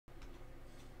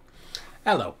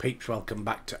Hello peeps, welcome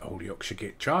back to Old Yorkshire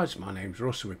Git Tries. My name's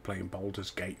Russ and we're playing Baldur's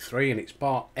Gate 3 and it's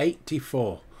part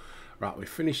 84. Right, we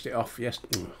finished it off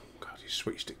yesterday. Oh, God, he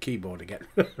switched to keyboard again.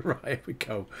 Right, here we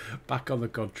go. Back on the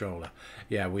controller.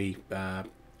 Yeah, we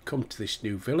come to this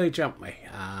new village, haven't we?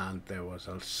 And there was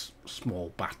a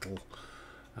small battle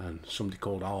and somebody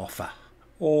called Arthur.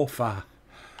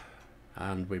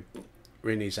 And we're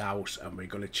in his house and we're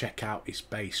going to check out his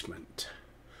basement.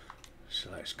 So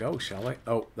let's go, shall we?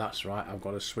 Oh, that's right, I've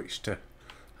got to switch to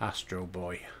Astro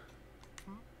Boy.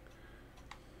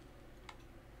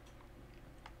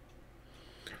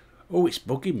 Oh, it's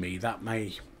bugging me that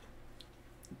my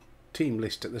team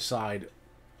list at the side.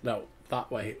 No,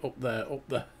 that way, up there,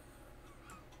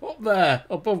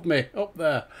 above me, up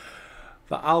there.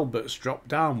 That Albert's dropped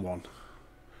down one.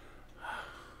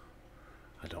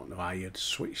 I don't know how you'd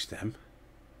switch them.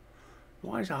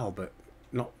 Why is Albert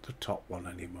not the top one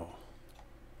anymore?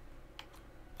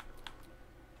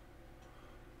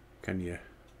 Can you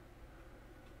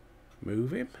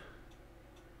move him?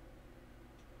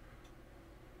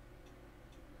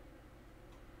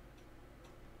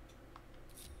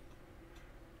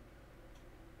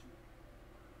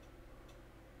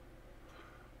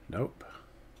 Nope.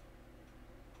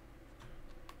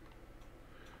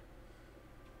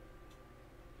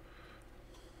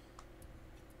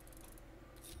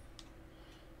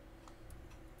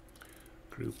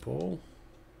 Group all.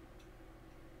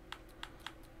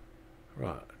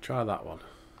 Right, try that one.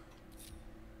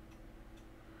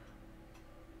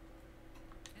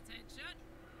 Attention.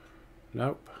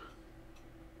 Nope.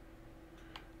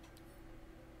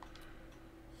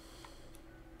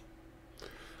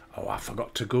 Oh, I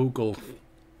forgot to Google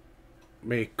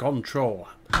me control.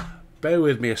 Bear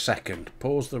with me a second.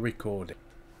 Pause the recording.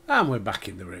 And we're back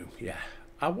in the room. Yeah,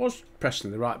 I was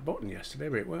pressing the right button yesterday,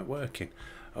 but it weren't working.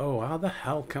 Oh, how the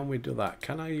hell can we do that?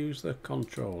 Can I use the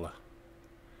controller?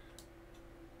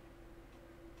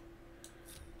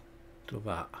 Do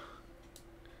that.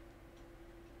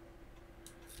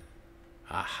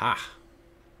 Aha.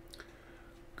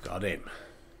 Got him.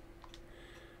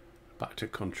 Back to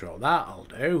control. That'll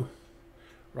do.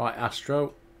 Right,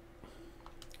 Astro.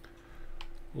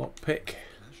 Lockpick.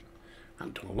 I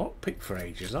haven't done a lockpick for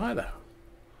ages either.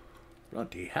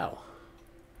 Bloody hell.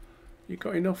 You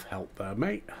got enough help there,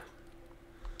 mate?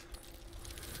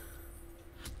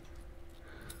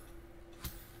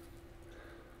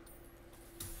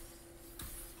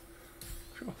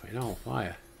 Dropping on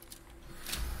fire.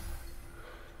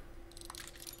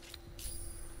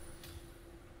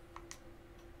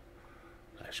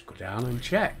 Let's go down and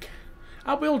check.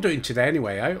 How are we all doing today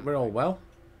anyway? I hope we're all well.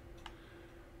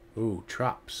 Ooh,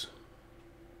 traps.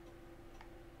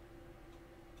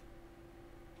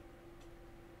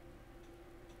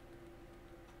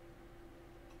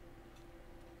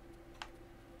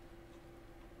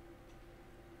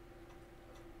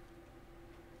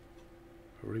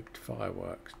 Rigged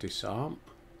fireworks. Disarm.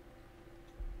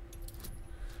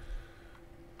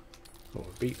 Oh,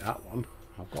 we beat that one.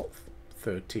 I've got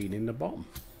 13 in the bottom.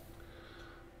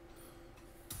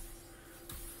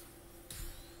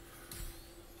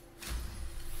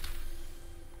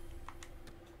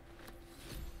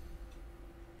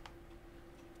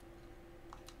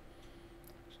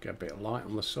 Let's get a bit of light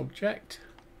on the subject.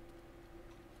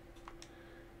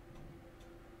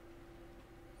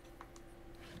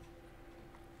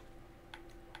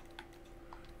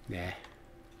 Nah.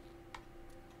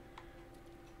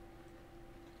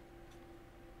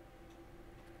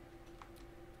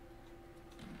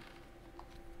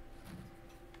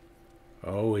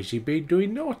 Oh, has he been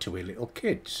doing naughty with little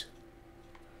kids?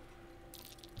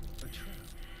 A trap.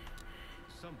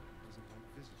 Someone doesn't like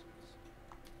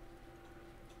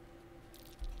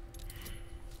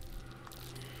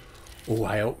visitors. Oh,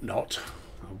 I hope not.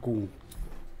 I'll go and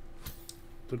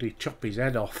bloody chop his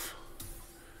head off.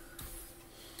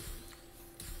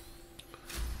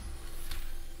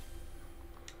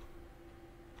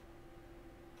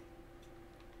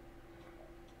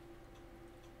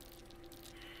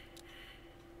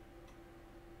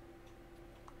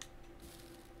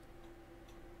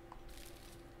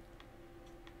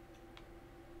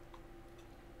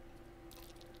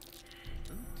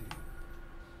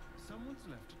 Someone's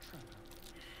left a trap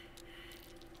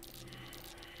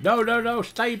out. No,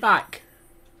 stay back.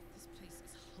 This place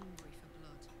is hungry for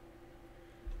blood.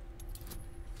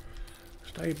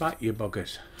 Stay back, you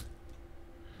buggers.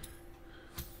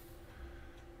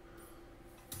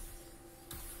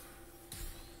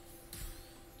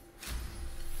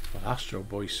 Well, Astro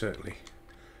Boy certainly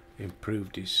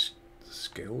improved his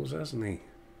skills, hasn't he?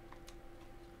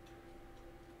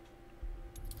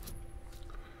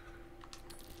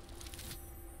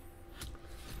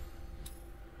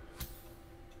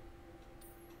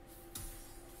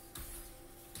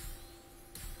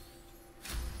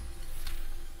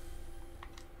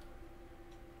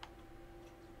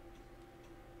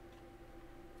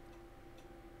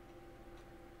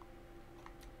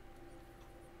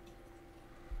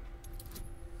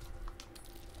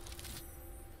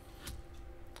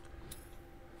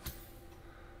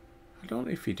 don't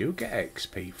know if you do get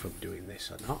XP from doing this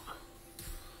or not.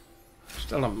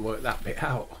 Still haven't worked that bit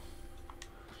out.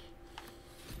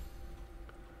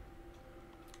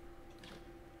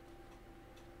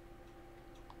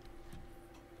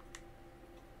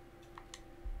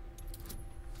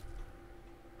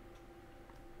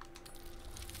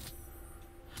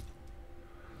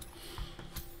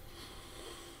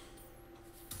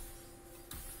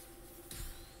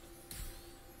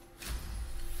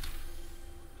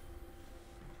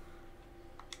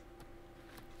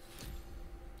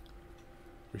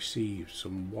 Receive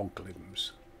some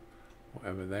woglims,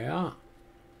 whatever they are.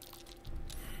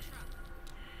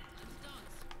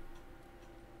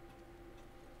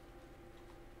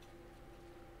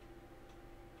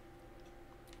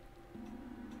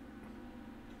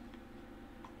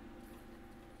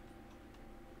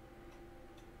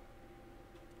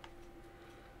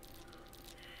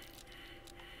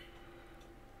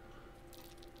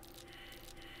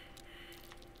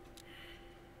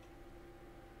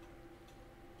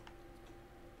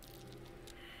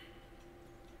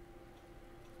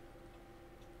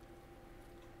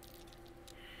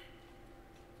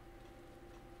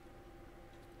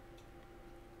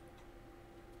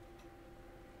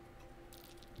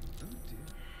 Oh dear.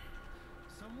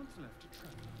 Someone's left a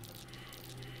trap.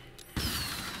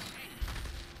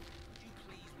 Would you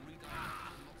please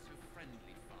redirect not so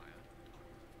friendly fire?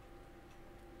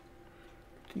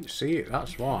 Didn't see it,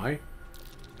 that's why.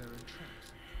 There are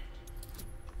traps.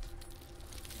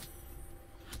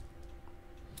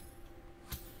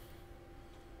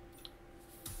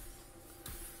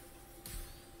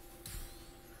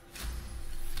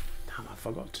 Damn, I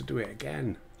forgot to do it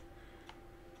again.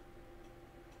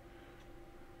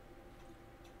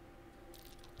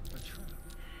 A trap.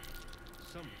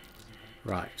 Someone doesn't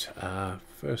like Right,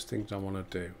 first things I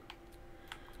want to do.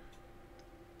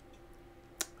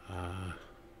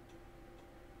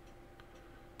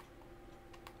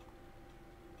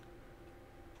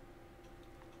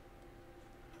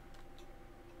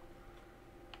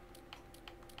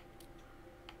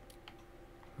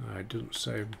 It doesn't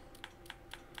say,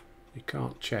 you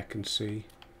can't check and see.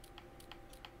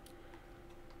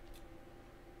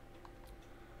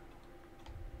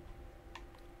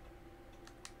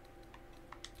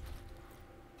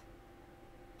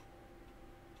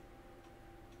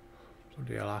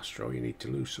 Bloody hell, Astro, you need to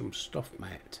lose some stuff,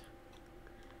 mate.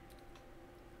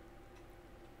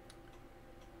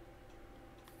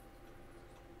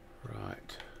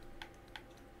 Right.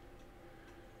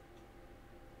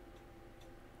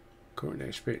 Current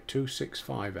experience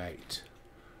 2658.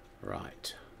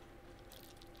 Right.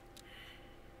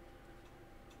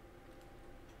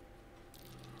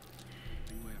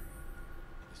 Be wary.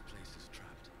 This place is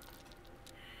trapped.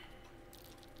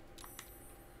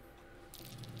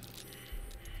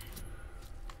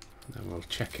 And then we'll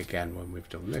check again when we've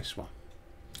done this one.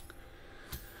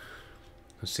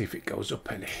 And see if it goes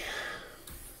up any.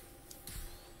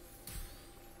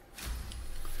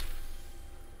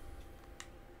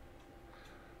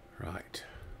 Right.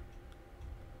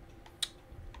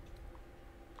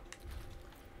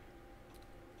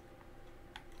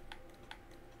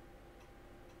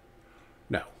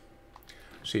 No.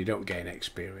 So you don't gain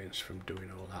experience from doing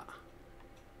all that.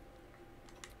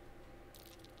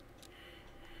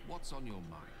 What's on your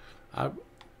mind?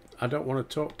 I don't want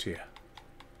to talk to you.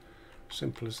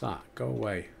 Simple as that. Go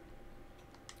away.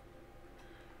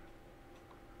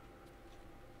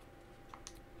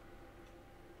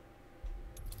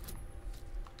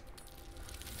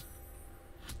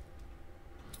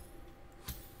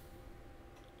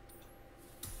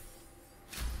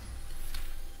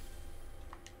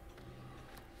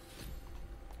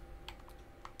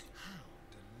 how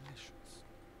delicious.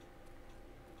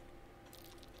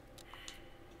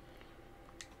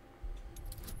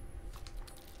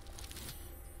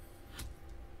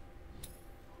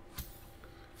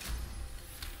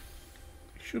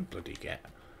 You should bloody get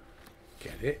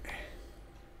it.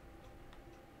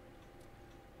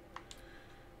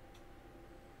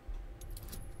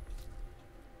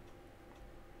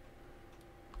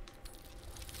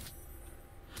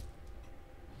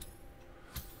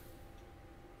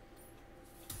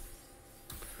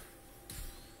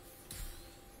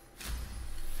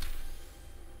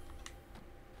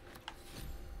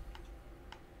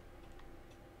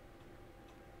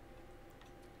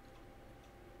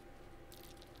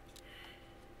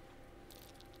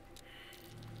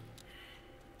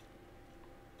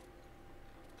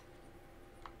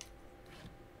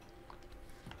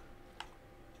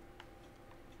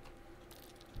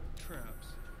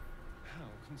 Traps. How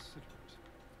considerate.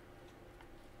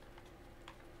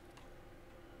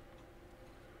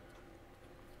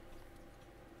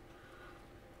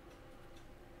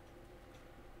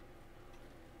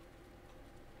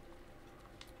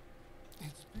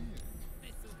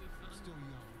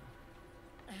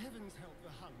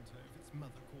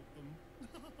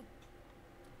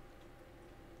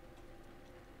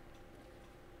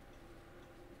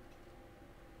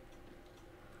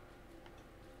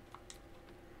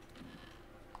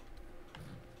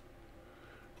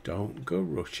 Don't go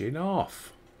rushing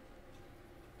off.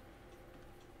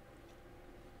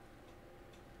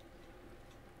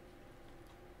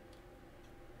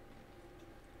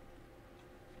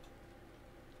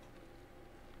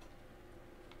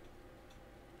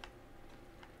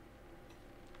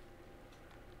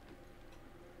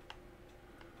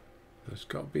 There's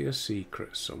got to be a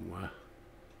secret somewhere.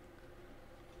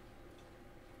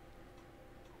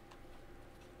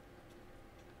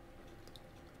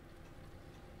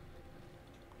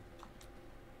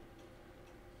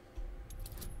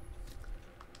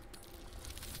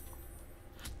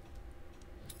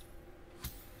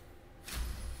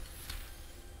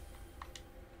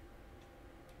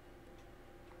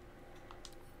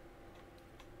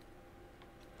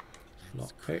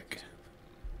 Lockpick.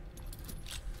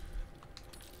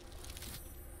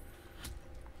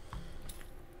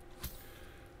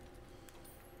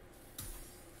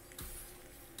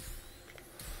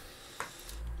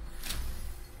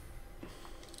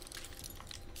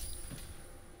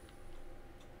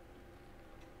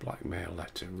 Blackmail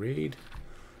letter. Read.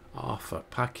 Arthur,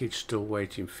 package still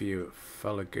waiting for you at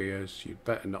Fella Gears. You'd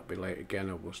better not be late again,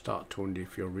 or we'll start to wonder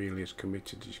if you're really as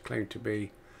committed as you claim to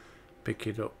be. Pick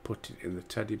it up, put it in the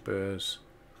teddy bears,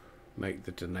 make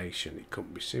the donation. It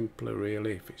couldn't be simpler,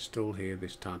 really. If it's still here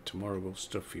this time tomorrow, we'll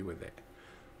stuff you with it.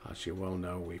 As you well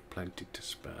know, we've plenty to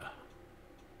spare.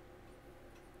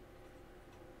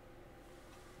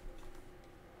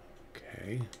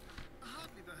 Okay.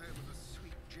 Hardly the home of a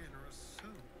sweet, generous soul.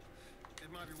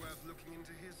 It might be worth looking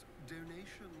into his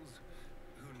donations.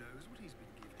 Who knows what he's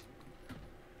been giving?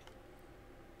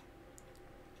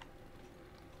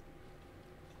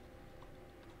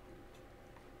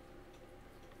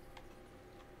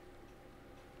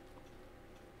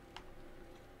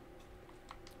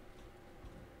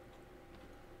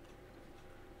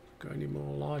 Got any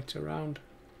more light around?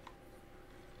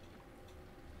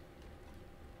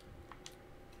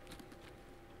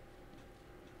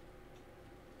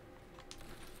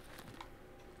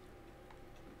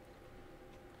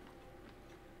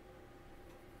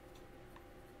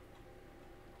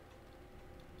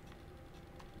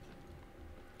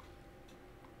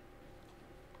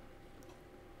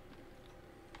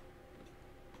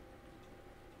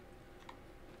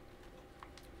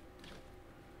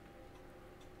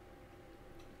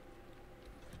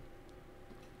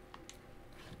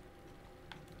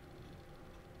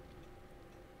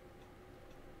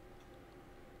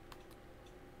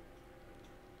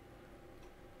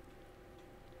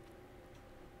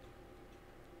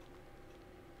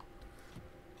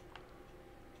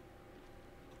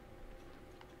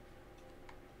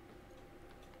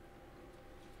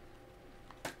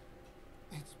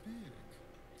 It's big,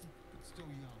 but still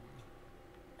young.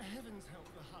 Heavens help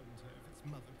the hunter if its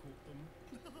mother caught them.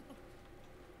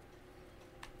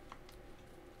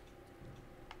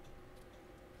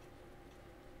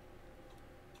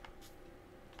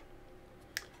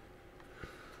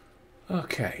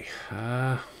 Okay.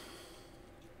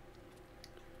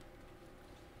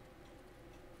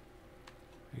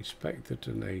 Inspect the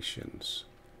donations.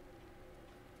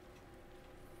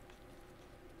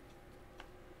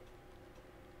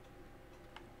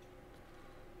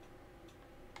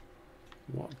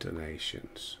 What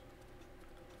donations?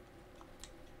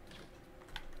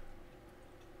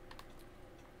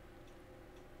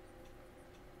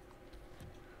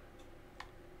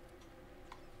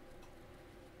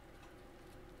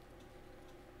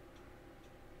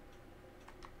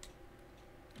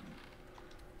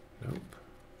 Nope.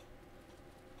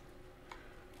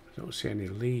 I don't see any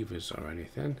levers or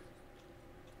anything.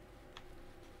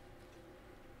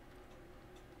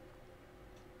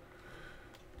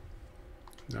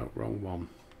 No, wrong one.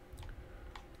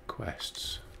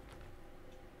 Quests.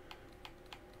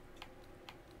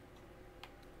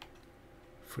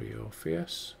 Free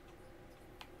Orpheus.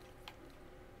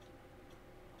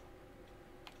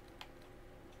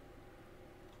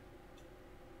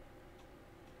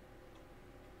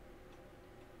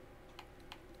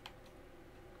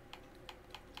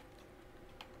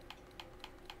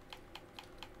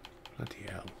 Bloody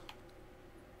hell.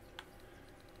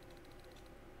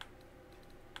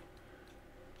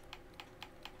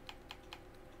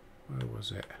 Where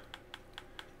was it?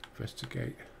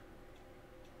 Investigate.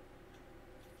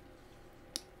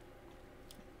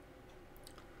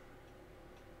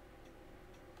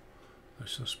 The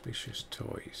suspicious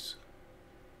toys.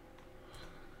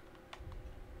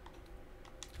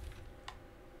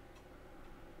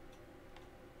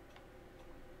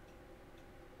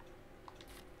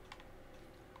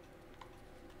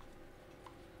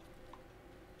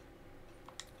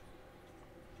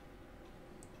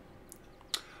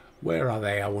 Where are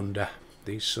they, I wonder?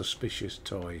 These suspicious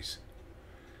toys.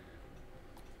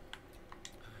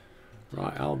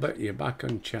 Right, Albert, you're back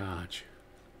on charge.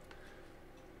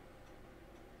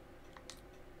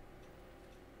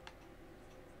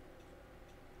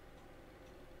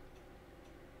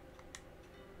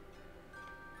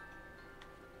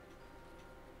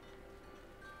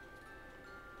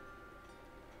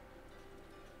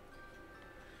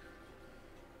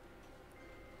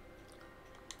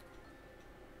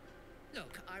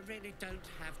 Look, I really don't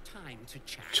have time to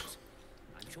chat.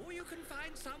 I'm sure you can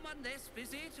find someone less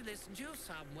busy to listen to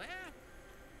somewhere.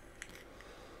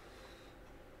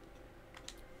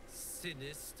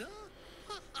 Sinister?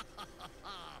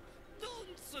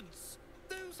 Nonsense!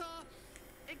 Those are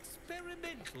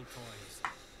experimental toys.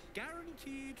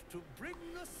 Guaranteed to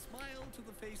bring a smile to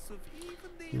the face of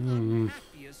even the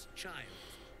unhappiest child.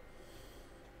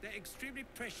 They're extremely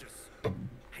precious. And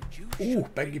you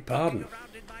should beg be your pardon. digging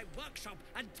around in my workshop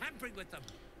and tampering with them.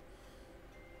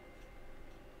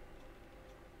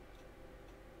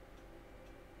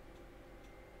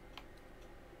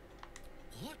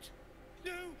 What?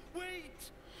 No, wait!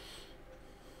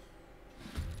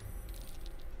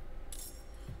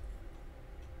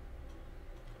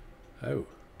 Oh.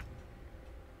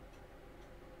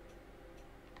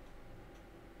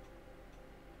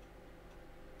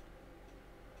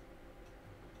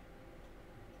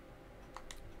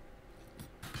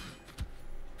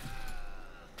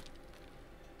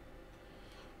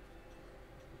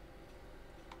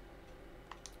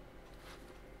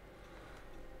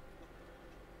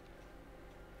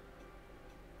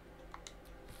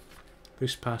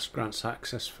 This pass grants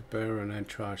access for bearer and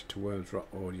entourage to Worms Rock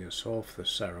Audience Hall for the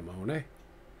ceremony.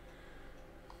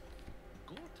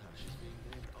 Gortash is being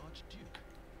named Archduke.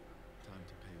 Time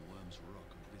to pay Worms Rock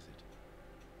a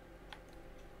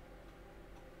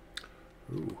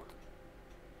visit. Ooh.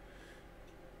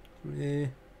 Yeah.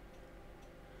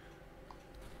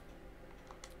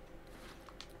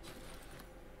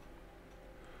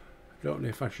 I don't know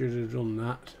if I should have done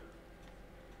that.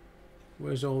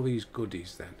 Where's all these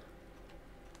goodies then?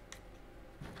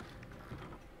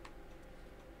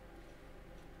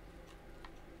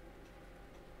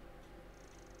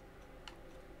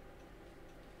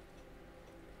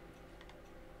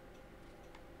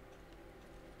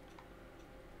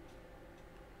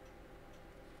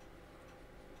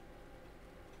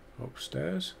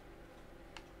 Upstairs.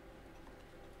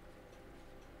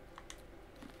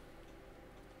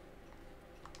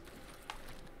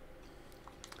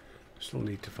 Still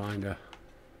need to find a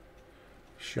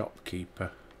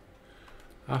shopkeeper.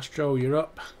 Astro, you're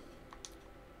up.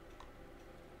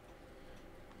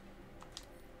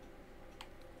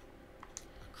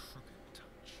 A crooked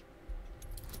touch.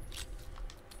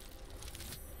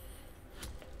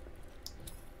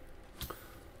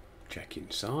 Check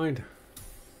inside.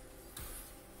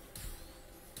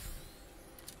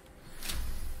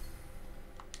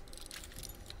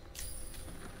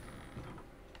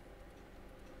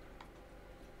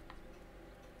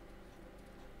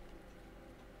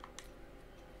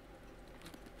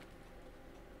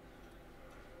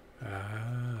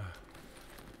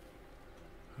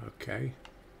 Okay.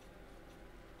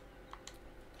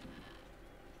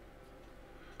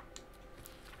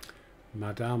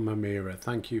 Madame Amira,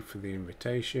 thank you for the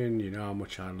invitation. You know how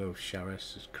much I love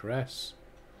Charis's caress,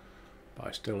 but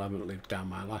I still haven't lived down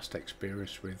my last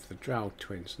experience with the Drow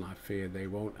twins, and I fear they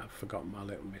won't have forgotten my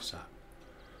little mishap.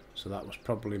 So that was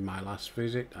probably my last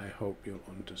visit. I hope you'll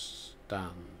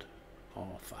understand,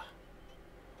 Arthur.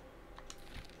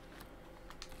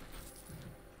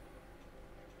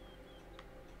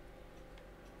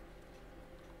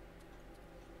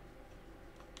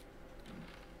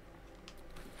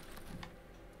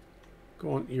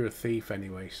 Go on, you're a thief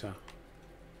anyway, so.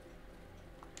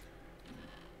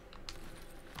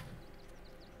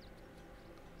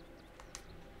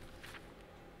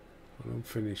 An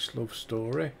unfinished love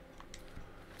story.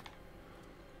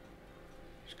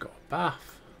 He's got a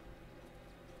bath.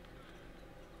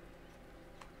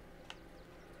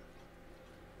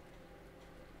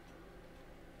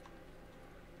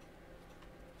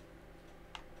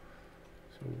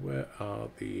 So where are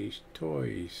these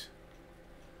toys?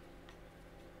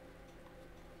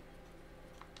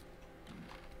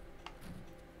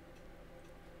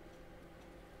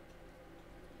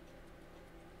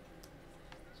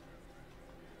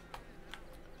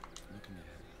 Looking ahead.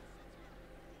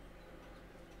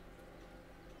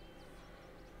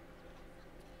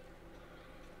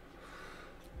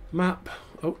 Map.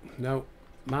 Oh, no.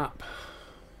 Map.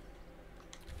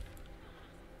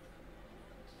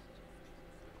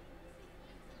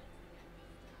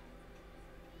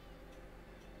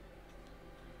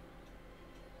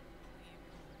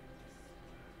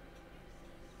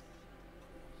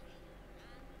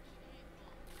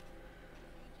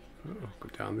 Oh, I'll go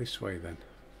down this way then.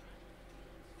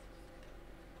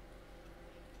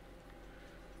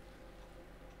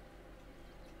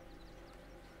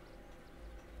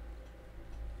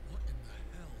 What in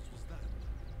the hells was that?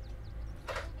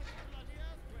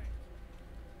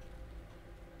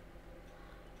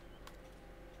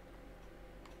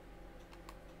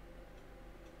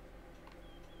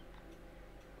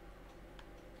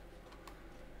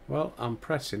 Well, I'm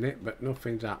pressing it, but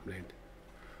nothing's happening.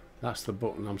 That's the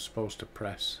button I'm supposed to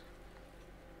press.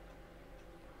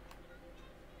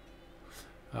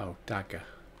 Oh, dagger.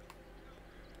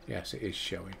 Yes, it is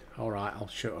showing. Alright, I'll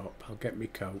shut up. I'll get my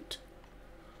coat.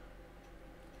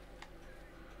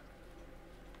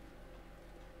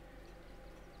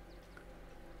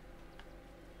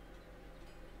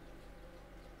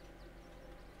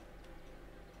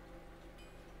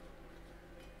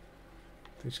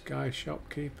 This guy,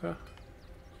 shopkeeper.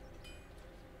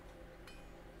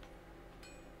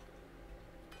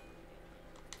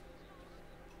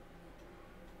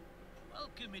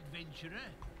 Welcome, adventurer.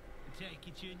 I take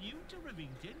it you're new to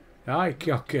Rivington. Aye,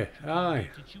 Cocker. Aye.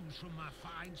 To choose from my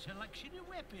fine selection of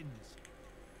weapons.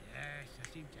 Yes,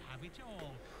 I seem to have it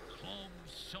all.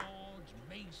 Clubs, swords,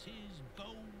 maces,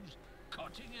 bows,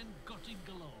 cutting and gutting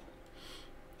galore.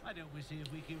 Why don't we see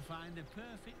if we can find the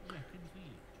perfect weapon for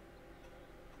you?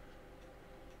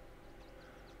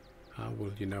 How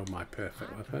will you know my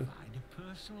perfect I weapon? provide a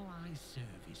personalised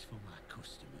service for my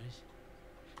customers.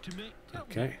 To make tell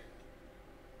me, Okay.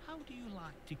 how do you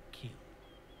like to kill?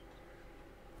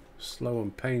 Slow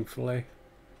and painfully.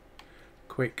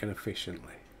 Quick and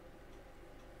efficiently.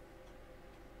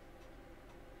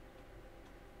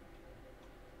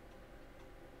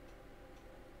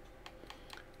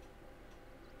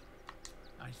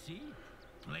 I see.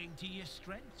 Playing to your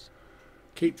strengths.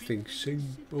 Keep things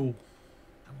simple.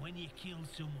 And when you kill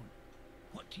someone,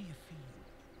 what do you feel?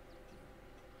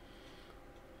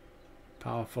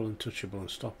 Powerful, untouchable,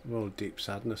 unstoppable. Deep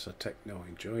sadness. I take no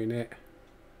enjoying it.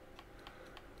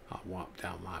 I'll wipe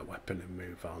down my weapon and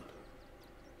move on.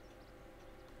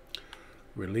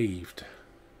 Relieved.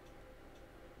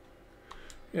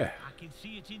 Yeah. I can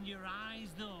see it in your eyes,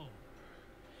 though.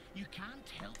 You can't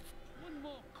help. One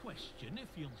more question, if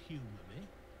you'll humour me.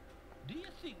 Do you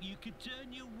think you could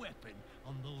turn your weapon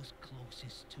on those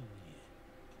closest to you?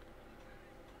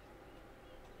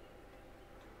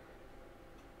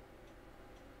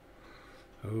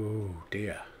 Oh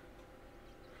dear.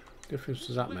 What difference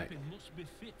does that make? Weapon must be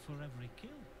fit for every kill,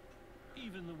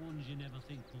 even the ones you never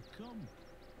think will come.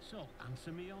 So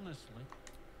answer me honestly.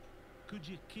 Could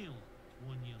you kill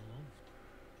one you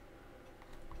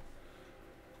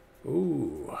loved?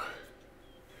 Ooh.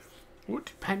 Well, it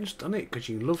depends, doesn't it? Because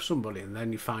you love somebody and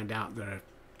then you find out they're a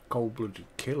cold-blooded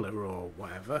killer or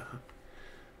whatever.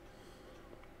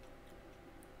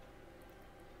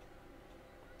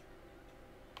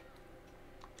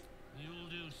 You'll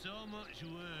do so much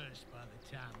worse by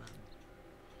the time I'm...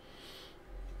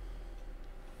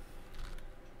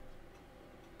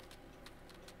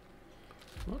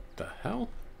 What the hell?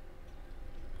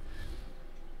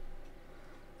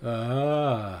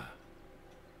 Ah.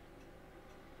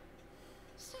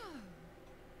 So,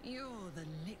 you're the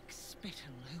lick-spittle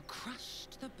who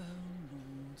crushed the Bone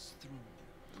Lord's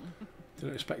throne.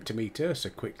 Didn't expect to meet her so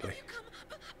quickly. Have you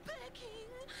come begging,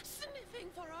 sniffing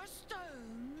for our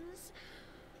stones?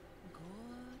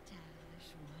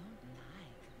 Gortash won't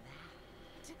like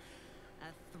that.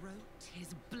 A throat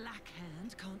his black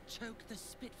hand can't choke the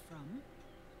spit from.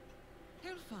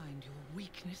 He'll find your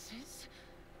weaknesses,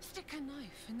 stick a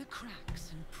knife in the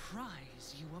cracks and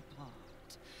prise you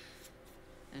apart.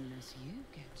 Unless you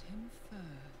get him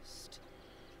first.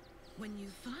 When you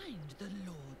find the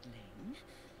Lordling,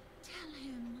 tell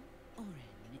him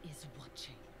Orin is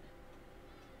watching.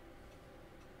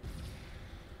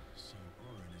 So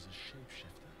Orin is a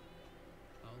shapeshifter.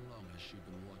 How long has she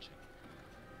been watching?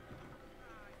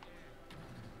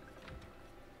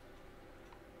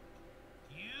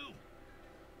 You!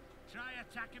 Try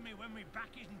attacking me when my back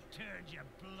isn't turned, you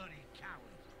bloody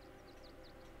coward!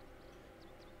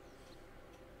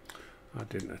 I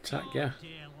didn't attack you. Don't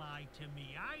dare lie to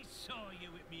me. I saw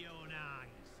you with my own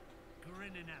eyes.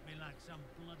 Grinning at me like some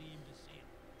bloody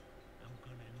imbecile. I'm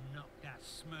gonna knock that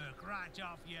smirk right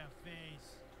off your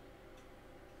face.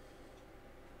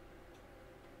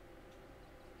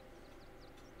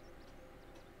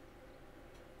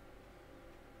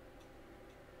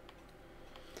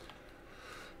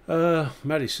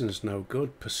 Medicine's no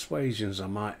good. Persuasions, I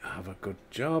might have a good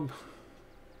job.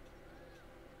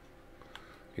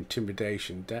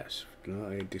 Intimidation,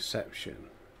 definitely deception.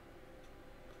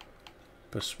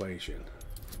 Persuasion.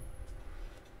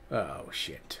 Oh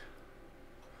shit.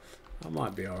 That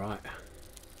might be alright.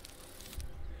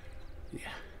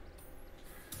 Yeah.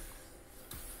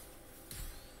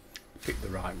 Pick the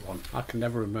right one. I can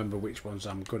never remember which ones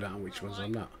I'm good at and which ones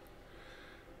I'm not.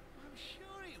 I'm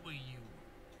sure it were you.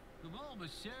 I'm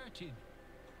almost certain.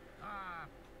 Ah,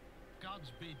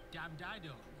 God's be damned, I don't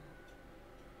know.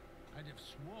 I'd have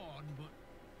sworn, but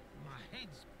my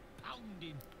head's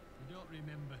pounding. I don't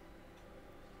remember.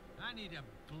 I need a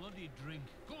bloody drink.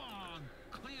 Go on,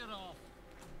 clear off.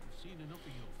 I've seen enough of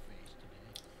your face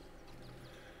today.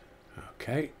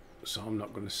 Okay, so I'm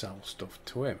not going to sell stuff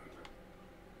to him.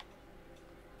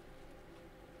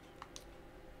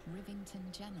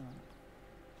 Rivington General.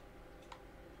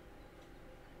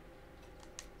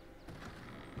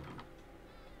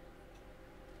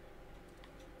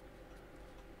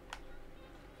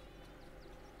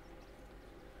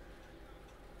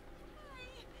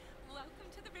 Welcome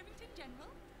to the Rivington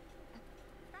General.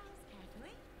 Browse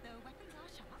carefully. The weapons are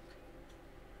sharp.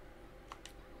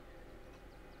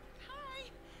 Hi.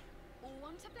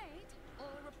 Want a blade,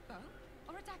 or a bow,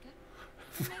 or a dagger,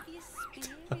 or maybe a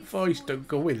spear? The voice don't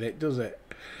go with it, does it?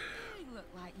 You look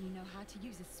like you know how to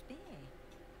use a spear.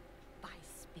 By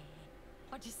spear.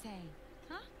 What'd you say?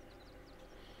 Huh?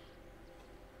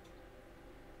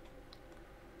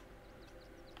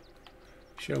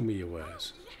 Show me your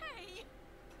wares. Yay!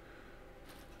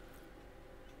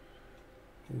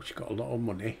 Oh, she's got a lot of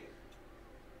money.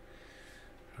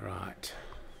 Right.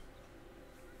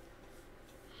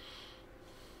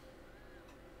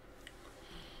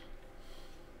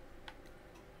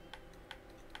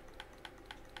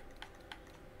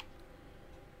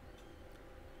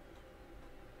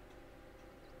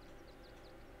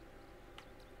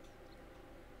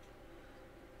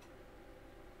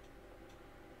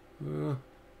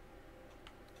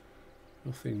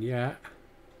 Nothing yet.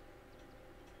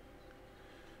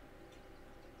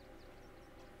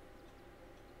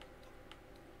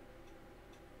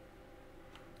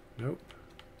 Nope.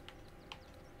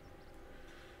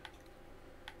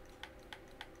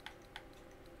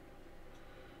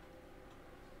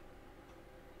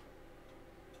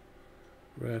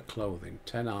 Rare clothing,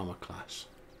 10 armor class,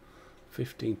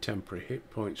 15 temporary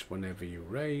hit points whenever you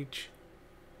rage.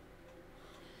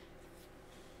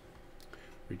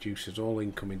 Reduces all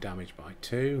incoming damage by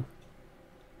 2.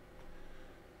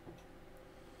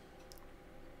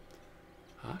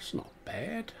 That's not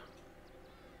bad.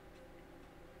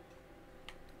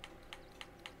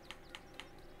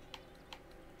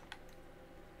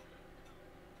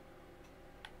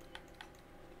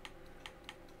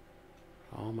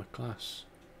 Armor class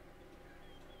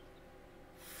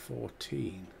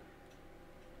 14.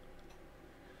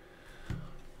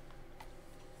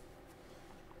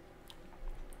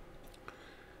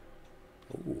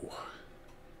 Ooh.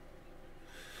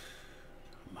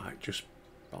 I might just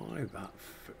buy that.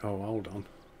 Oh, hold on.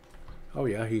 Oh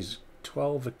yeah, he's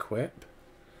 12 equip.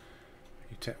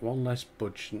 You take 1 less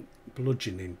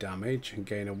bludgeoning damage and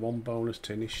gain a 1 bonus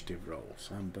to initiative rolls.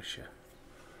 Ambusher.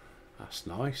 That's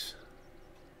nice.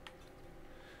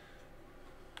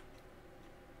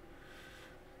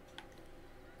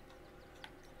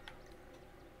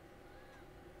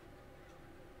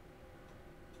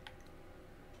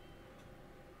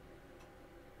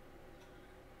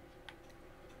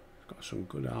 Got some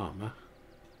good armor.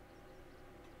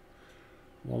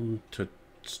 1 to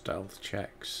stealth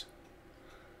checks.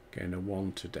 Gain a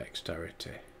 1 to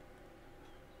dexterity.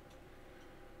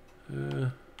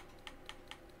 That's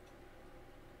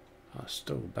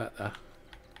still better.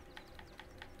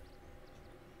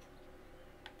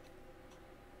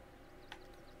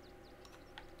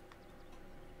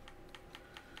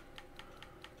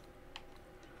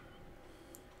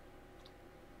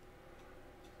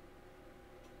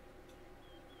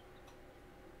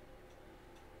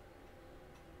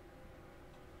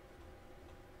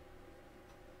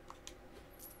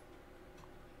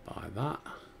 Buy that.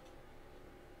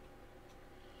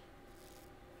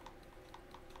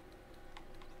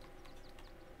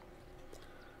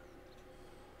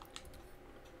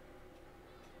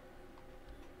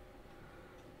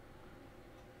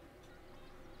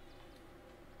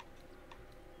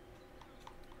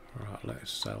 Alright,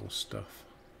 let's sell stuff.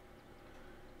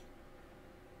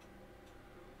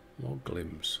 More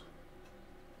glims.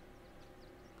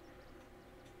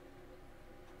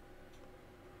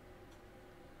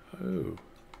 Oh.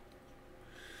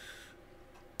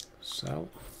 Sell.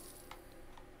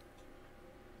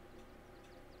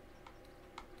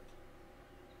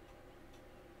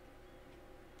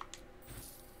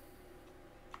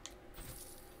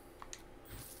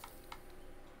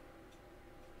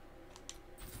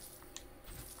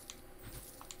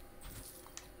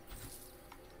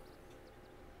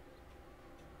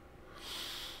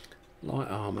 Light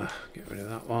armour, get rid of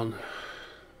that one.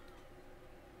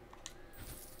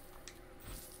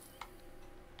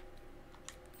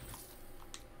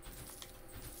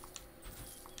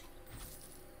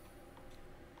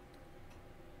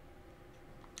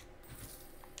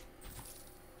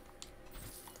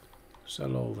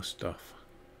 Sell all the stuff.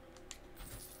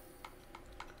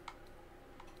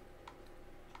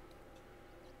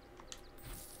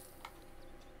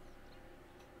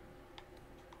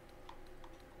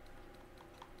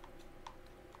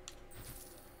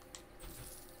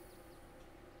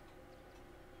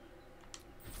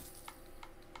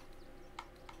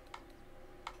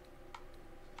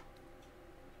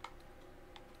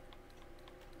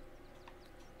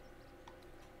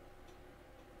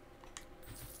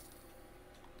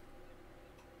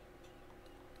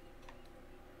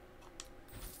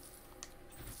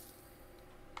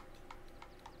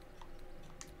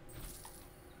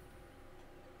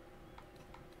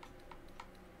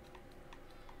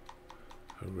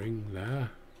 A ring there.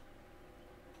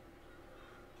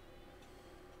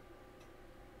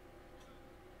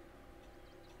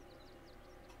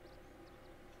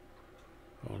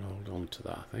 I'll hold on to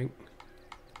that, I think.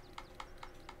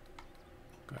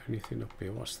 Got anything up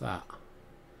here? What's that?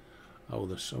 Oh,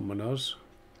 the summoners.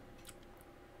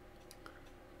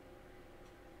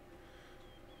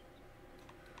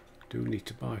 Do need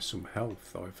to buy some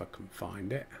health though if I can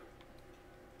find it.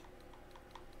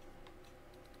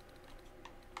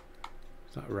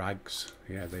 Is that rags?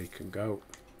 Yeah, they can go.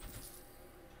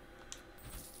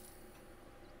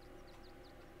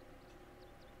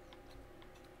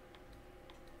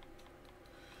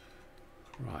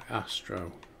 Right,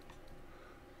 Astro.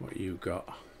 What you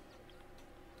got?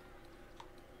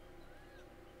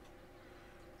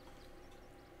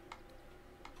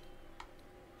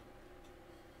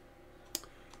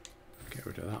 Get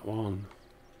rid of that one.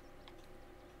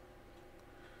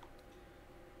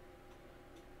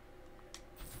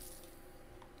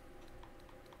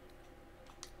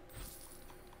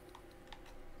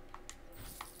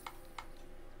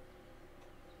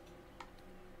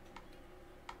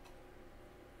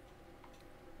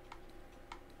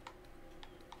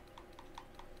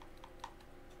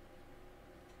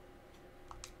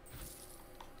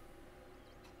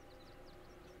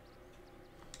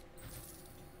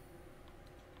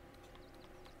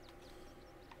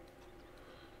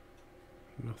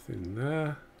 Nothing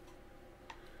there.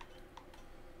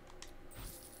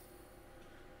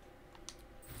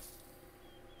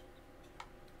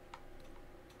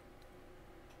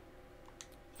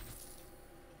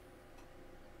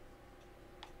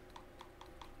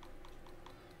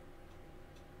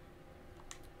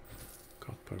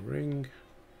 Copper ring.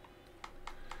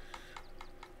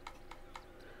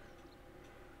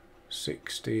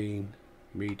 16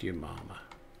 medium armor.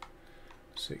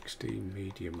 16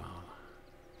 medium armor.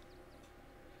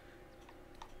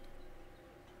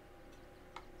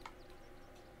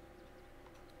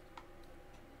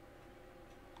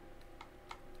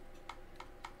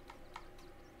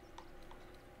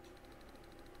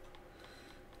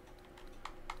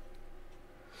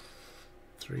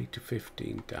 To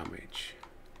 15 damage.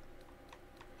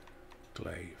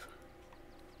 Glaive.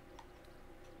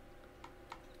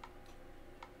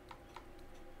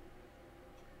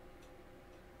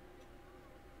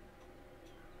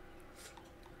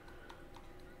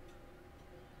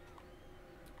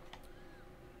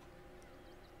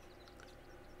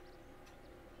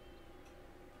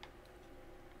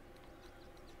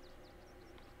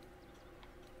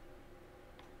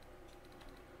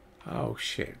 Oh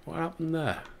shit, what happened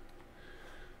there?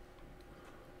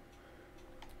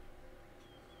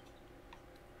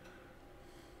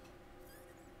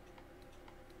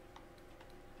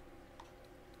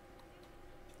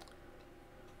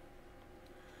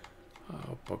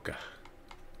 Oh bugger.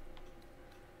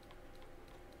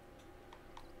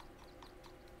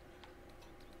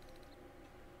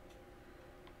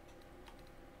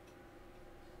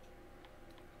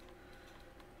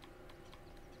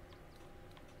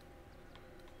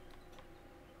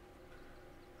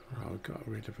 Right, we got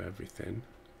rid of everything.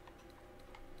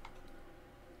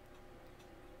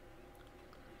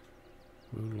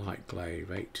 Moonlight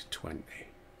glaive 8 to 20.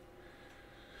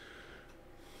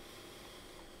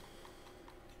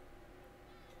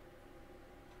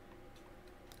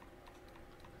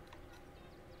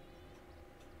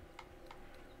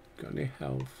 Got any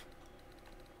health?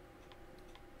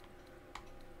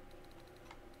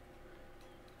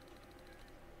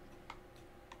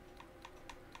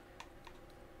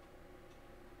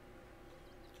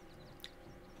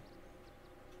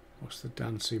 What's the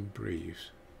dancing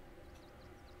breeze?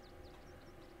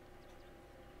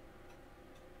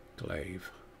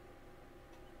 glaive.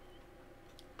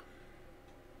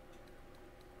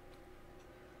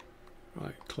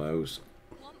 Right, close.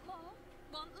 Want more?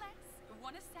 Want less?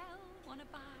 Wanna sell? Wanna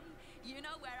buy? You know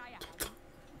where I am.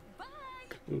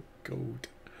 Bye! Oh, gold.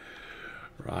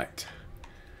 Right.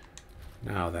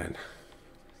 Now then.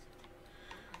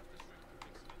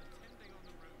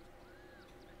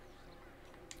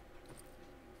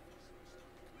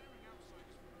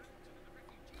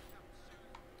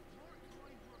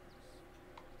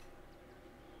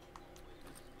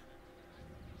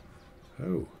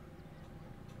 Oh.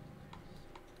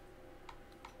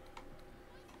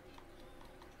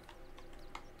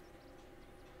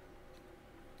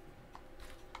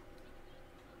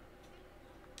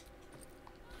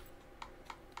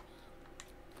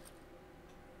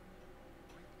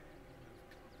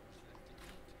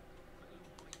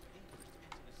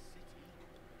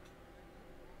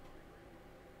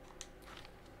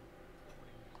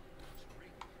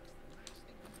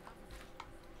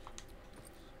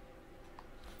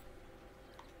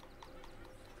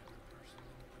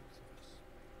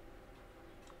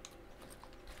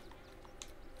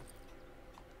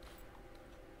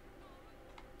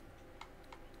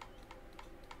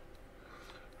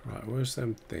 Right, where's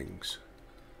them things?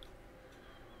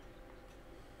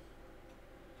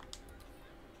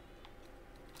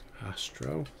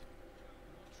 Astro.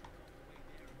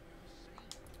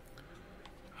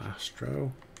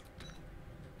 Astro.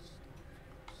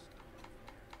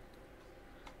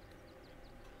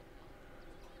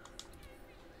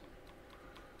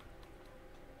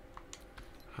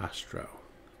 Astro.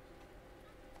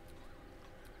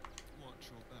 Watch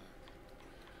your back.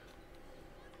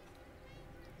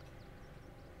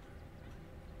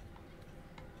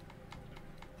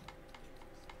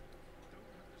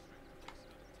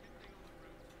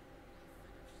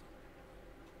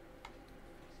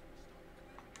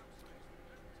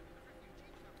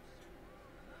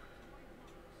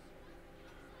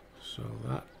 So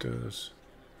that does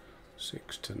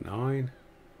 6 to 9.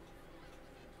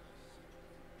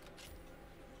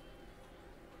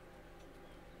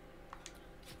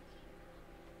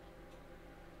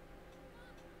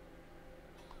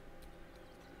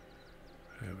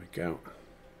 There we go.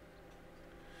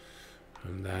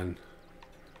 And then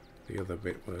the other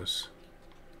bit was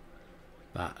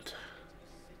that.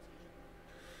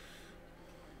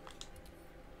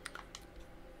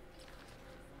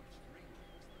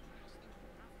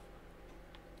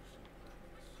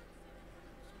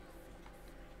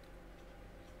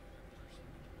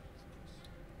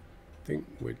 I think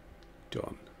we're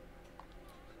done.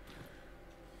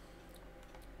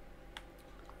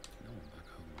 No one back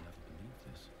home will ever believe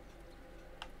this.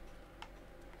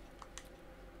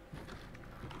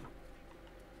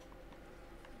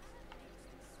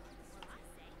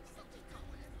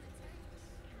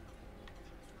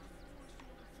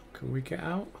 Can we get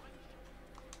out?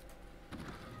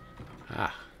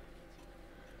 Ah,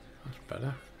 that's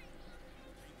better.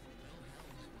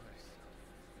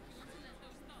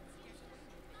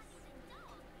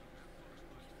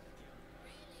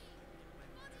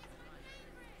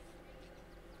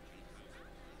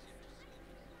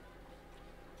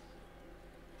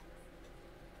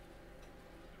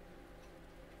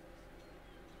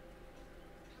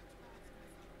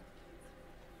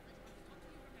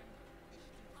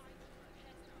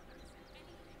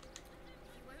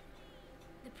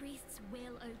 The priests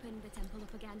will open the temple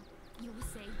up again. You'll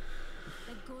see.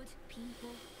 They're good people,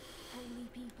 holy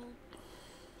people.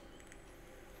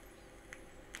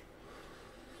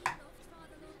 We loved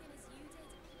Father Logan as you did.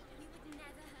 We would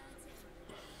never hurt him.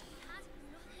 He had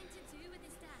nothing to do with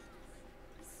his death.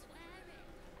 I swear it.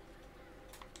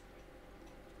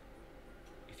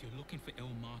 If you're looking for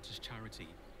Il Martyr's charity,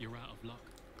 you're out of luck.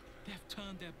 They've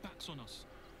turned their backs on us,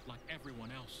 like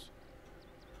everyone else.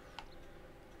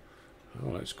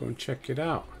 Oh, let's go and check it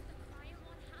out.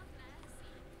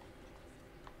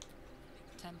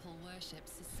 Temple worship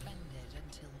suspended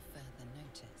until further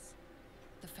notice.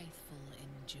 The faithful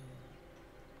endure.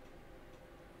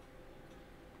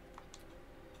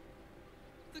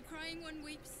 The crying one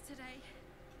weeps today.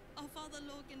 Our Father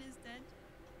Logan is dead.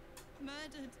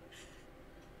 Murdered.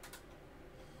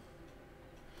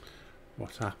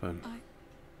 What happened?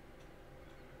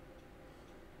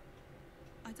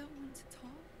 I don't want to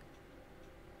talk.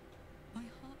 My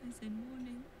heart is in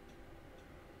mourning.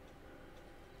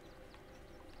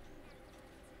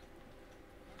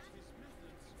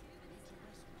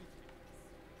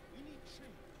 We need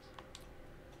change.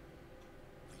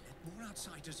 We let more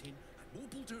outsiders in and more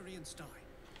Baldurians die.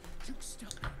 Duke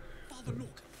Stelka, Father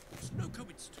Logan, it's no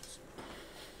coincidence.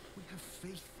 We have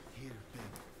faith here,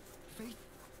 Ben. Faith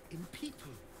in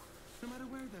people, no matter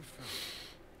where they're from.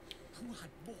 Who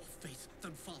had more faith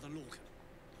than Father Lorcan?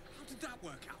 How did that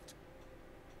work out?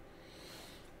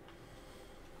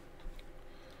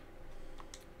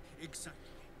 Exactly.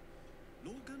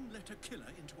 Lorcan let a killer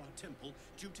into our temple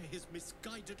due to his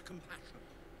misguided compassion.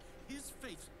 His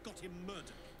faith got him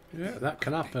murdered. Yeah, that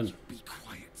can happen. Be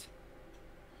quiet.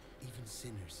 Even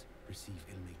sinners receive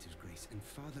Ilmater's grace, and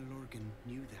Father Lorcan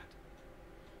knew that.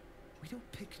 We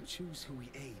don't pick and choose who we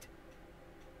aid.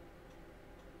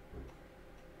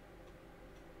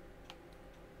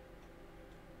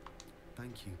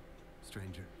 Thank you,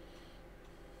 stranger.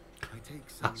 I take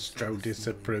some Astro solace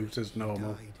disapproves as knowing that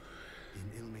normal. he died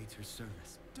in Ilmater's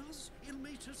service. Does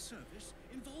Ilmater's service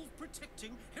involve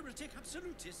protecting heretic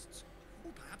absolutists?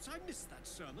 Or perhaps I missed that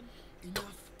sermon.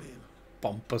 Enough, Bill.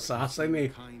 Pompous ass, ain't he?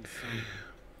 Kind son,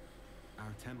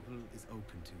 our temple is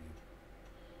open to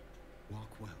you. Walk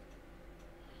well.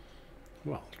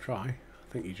 Well, try. I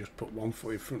think you just put one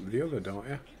foot in front of the other, don't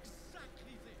you?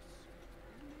 Exactly this.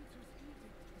 Ilmater's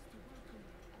edict is to welcome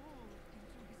all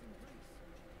into his embrace.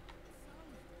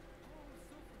 Salve all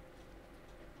suffering.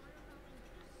 By allowing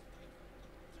his faith to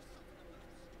suffer the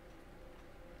most.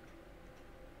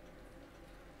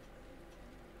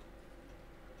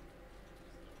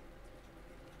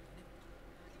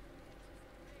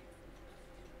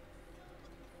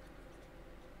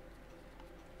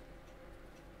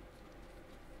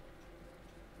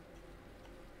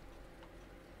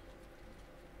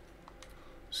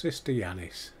 Sister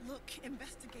Yanis. Look,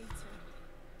 investigator.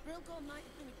 Brilgor might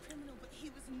have been a criminal, but he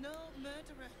was no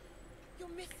murderer. You're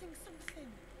missing something.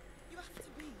 You have to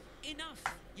be. Enough,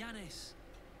 Yanis.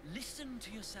 Listen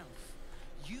to yourself.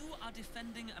 You are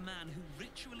defending a man who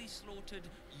ritually slaughtered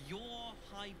your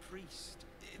high priest.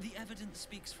 The evidence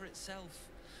speaks for itself.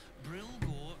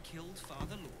 Brilgor killed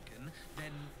Father Lorcan,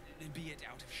 then, be it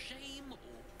out of shame or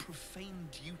profane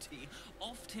duty,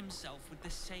 offed himself with the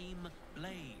same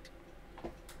blade.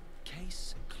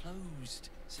 Case closed,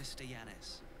 Sister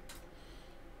Yanis.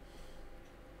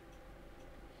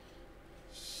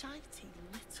 Shitey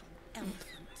little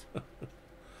elephant.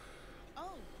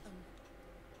 Oh,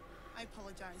 I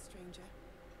apologise, stranger.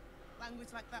 Language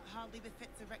like that hardly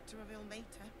befits a rector of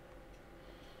Ilmater.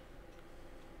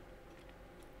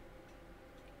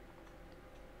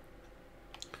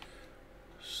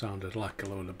 Sounded like a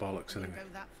load of bollocks I didn't anyway.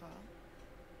 go that far.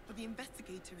 But the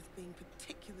investigator is being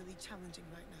particularly challenging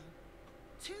right now.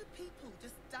 2 people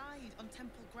just died on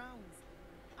temple grounds.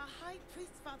 Our high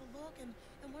priest, Father Lorcan,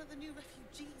 and one of the new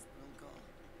refugees, Brilgor.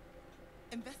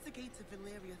 Investigator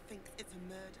Valeria thinks it's a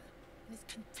murder and is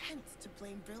content to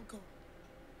blame Brilgor,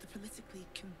 the politically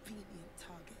convenient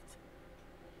target.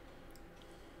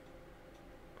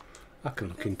 I can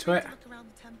look Feel into free it. to look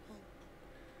around the temple,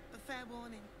 but fair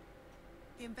warning,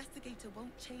 the investigator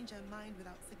won't change her mind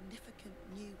without significant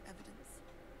new evidence.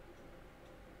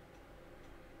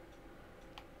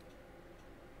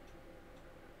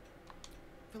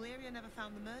 Valeria never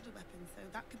found the murder weapon, so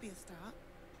that could be a start.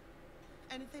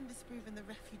 Anything disproving the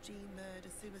refugee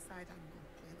murder-suicide angle,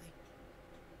 really.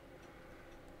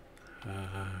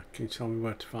 Can you tell me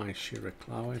where to find Shira I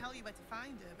Clowen? can tell you where to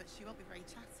find her, but she won't be very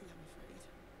chatty, I'm afraid.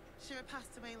 Shira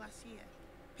passed away last year.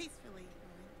 Peacefully,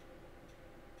 mind.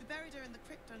 We buried her in the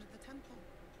crypt under the temple,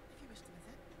 if you wish to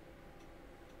visit.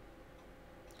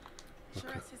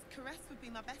 Shuret's caress would be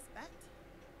my best bet.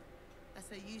 That's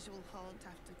her usual haunt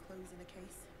after closing a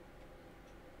case.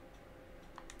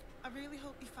 I really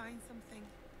hope you find something.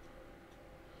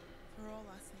 For all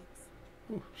our sakes.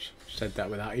 Ooh, she said that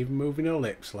without even moving her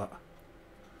lips, look.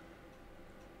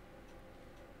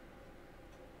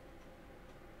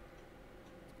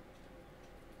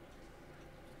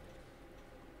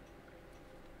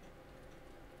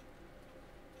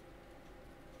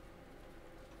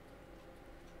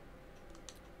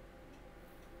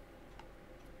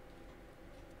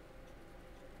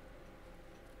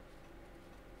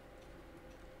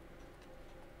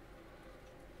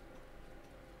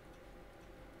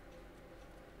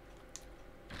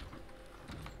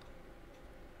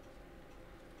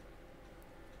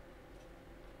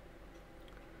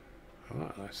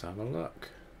 Right, let's have a look.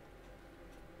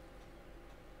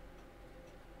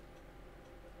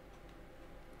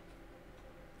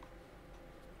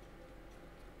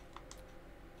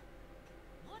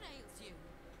 What ails you?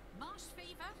 Marsh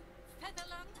fever? Feather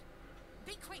lung?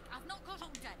 Be quick, I've not got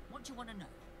all day. What do you want to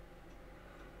know?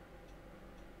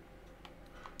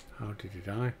 How did he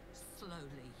die?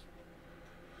 Slowly.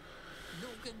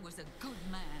 Lorcan was a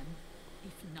good man,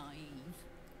 if naive.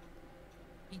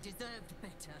 He deserved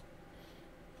better.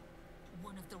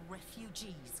 One of the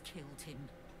refugees killed him.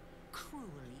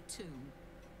 Cruelly, too.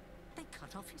 They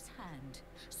cut off his hand,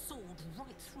 sawed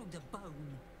right through the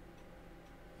bone.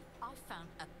 I found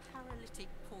a paralytic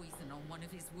poison on one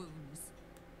of his wounds.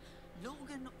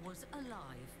 Logan was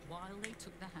alive while they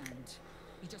took the hand.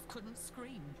 He just couldn't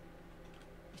scream.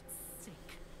 It's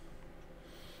sick.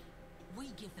 We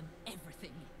give them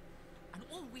everything, and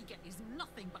all we get is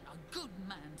nothing but a good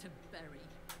man to bury.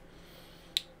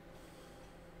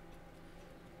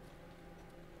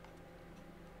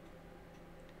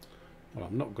 Well,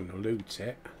 I'm not going to loot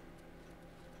it.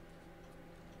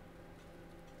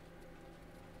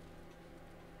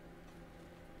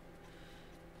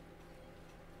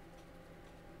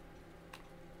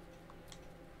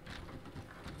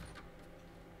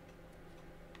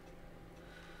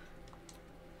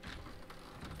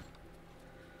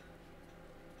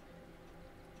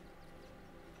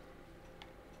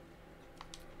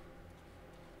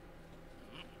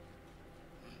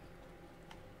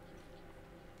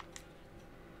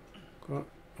 Go on,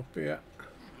 up here.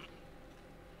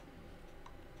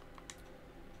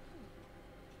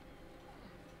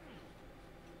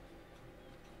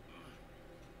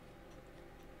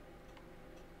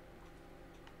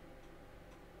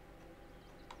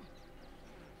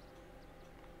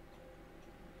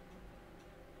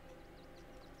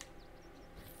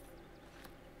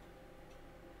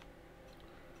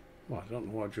 Well, I don't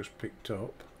know what I just picked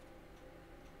up.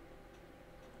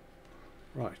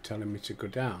 Right, telling me to go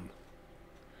down.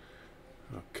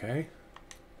 Okay.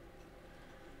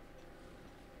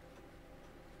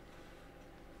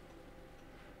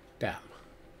 Damn.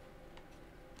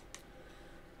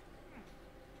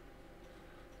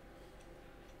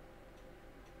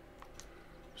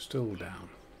 Still down.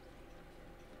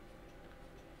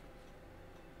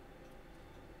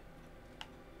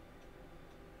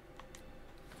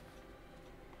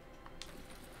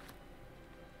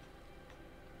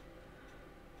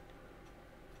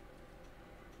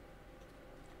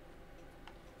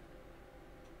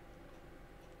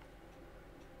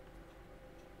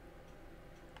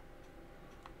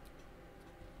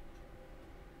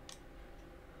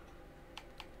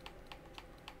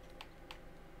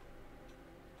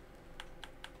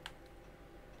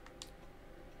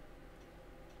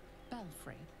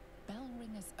 Belfry. Bell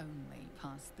ringers only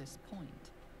past this point.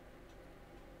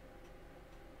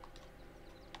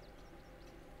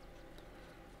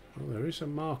 Well, there is a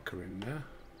marker in there.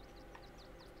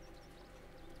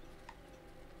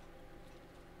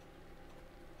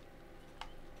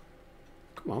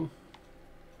 Come on.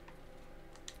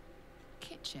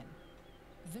 Kitchen.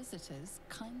 Visitors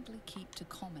kindly keep to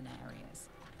common areas.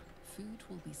 Food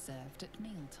will be served at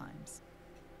meal times.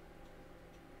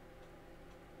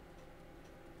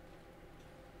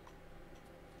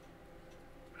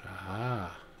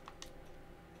 Ah.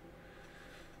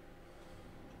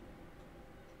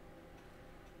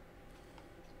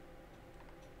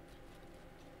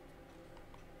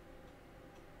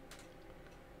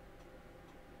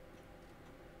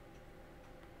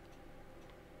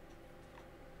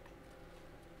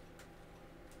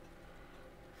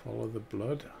 Follow the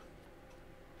blood.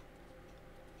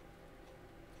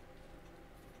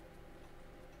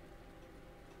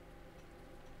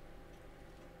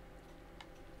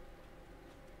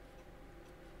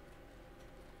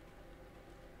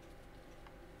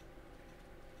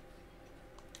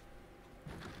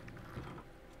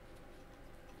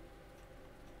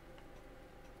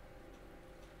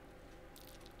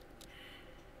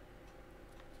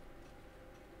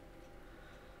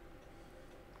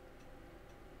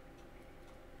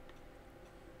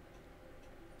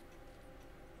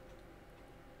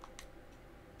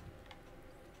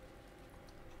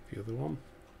 The other one.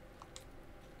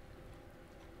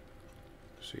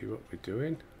 See what we're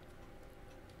doing.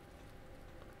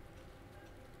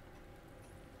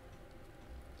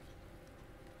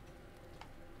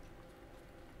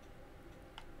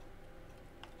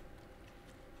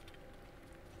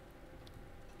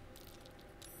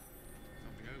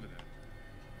 Something over there.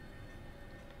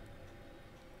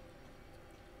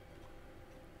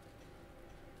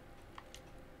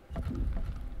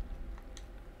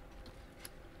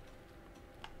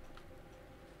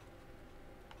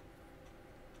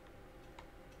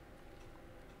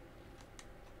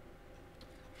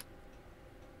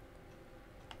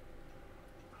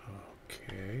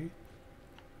 Okay.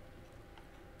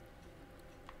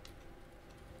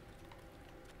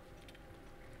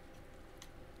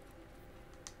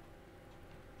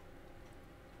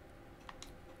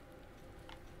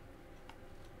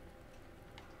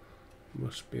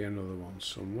 Must be another one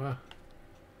somewhere.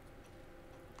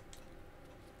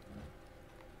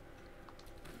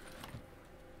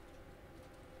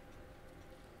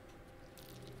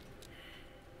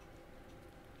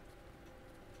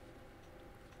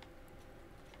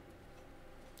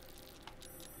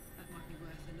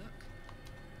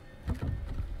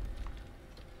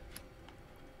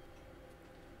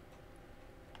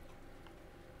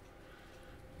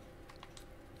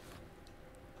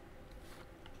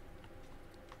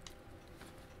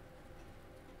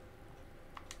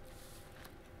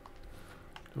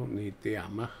 Don't need the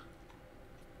hammer.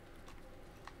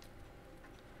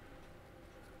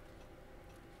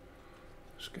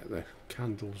 Let's get the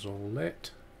candles all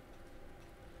lit.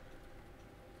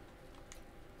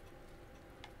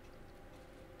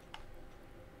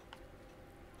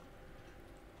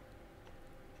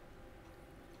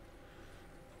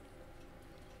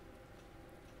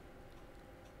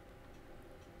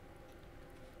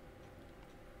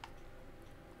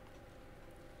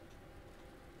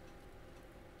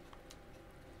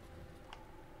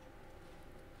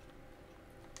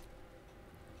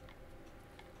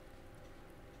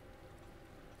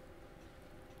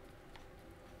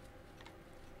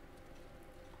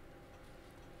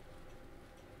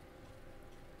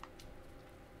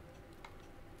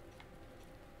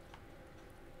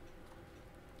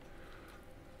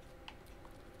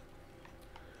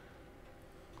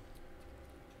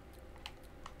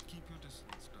 Keep your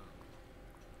distance down.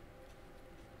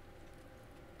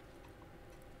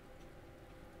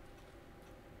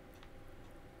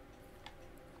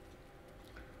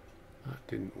 That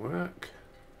didn't work.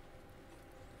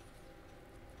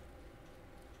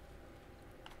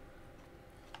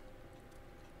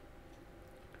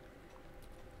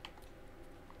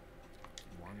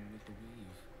 One with the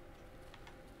weave.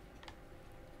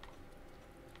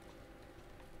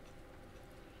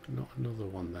 Not another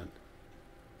one then.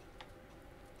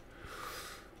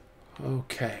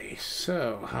 Okay,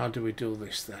 so how do we do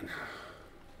this then?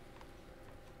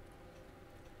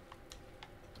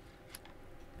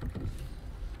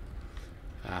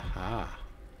 Aha.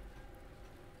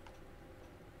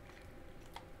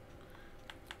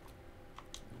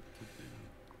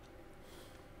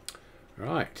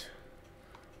 Right.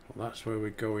 Well, that's where we're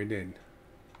going in.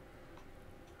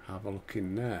 Have a look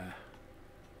in there.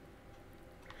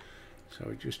 So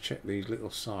we just check these little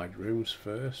side rooms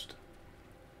first.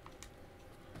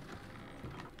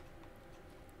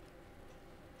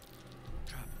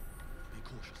 Trap. Be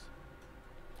cautious.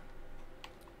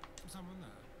 Someone there?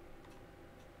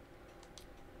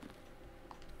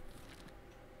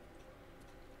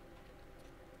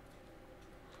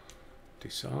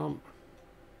 Disarm.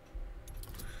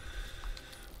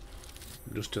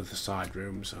 Just to the side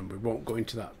rooms, and we won't go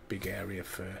into that big area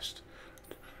first.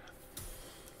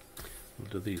 We'll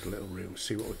do these little rooms,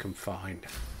 see what we can find,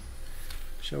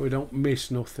 so we don't miss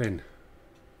nothing.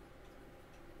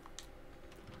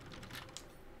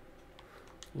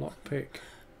 Lockpick.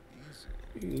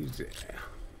 Easy.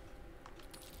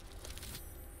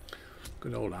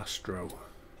 Good old Astro.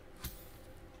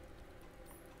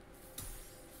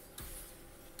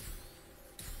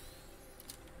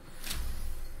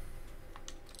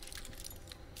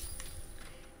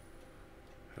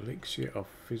 Elixir of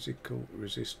physical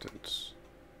resistance.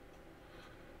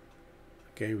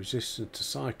 Gain resistance to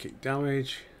psychic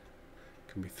damage.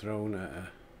 Can be thrown at a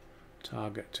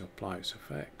target to apply its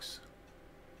effects.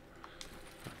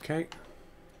 Okay.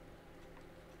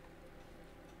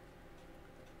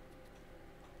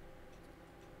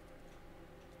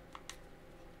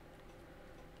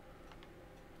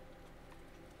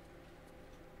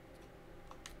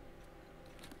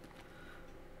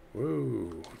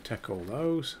 Whoa, take all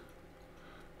those.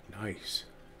 Nice.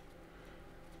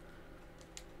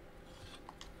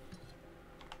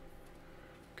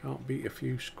 Can't beat a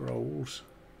few scrolls.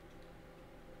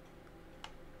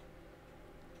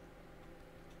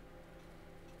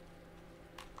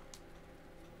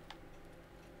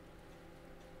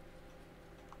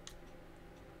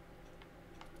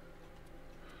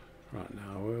 Right,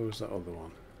 now where was that other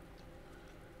one?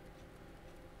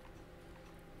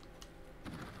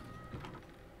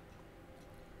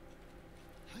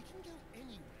 I can go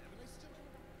anywhere, but I still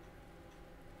don't...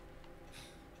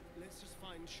 Let's just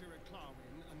find Shira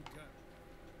Clarwin and go.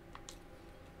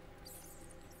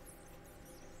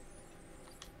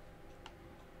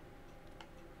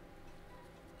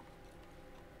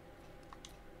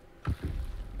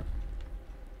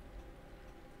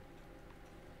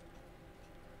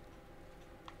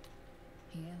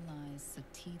 Here lies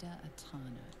Satida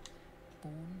Atana,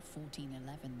 born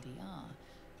 1411 DR,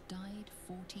 died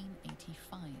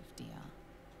 1485 DR.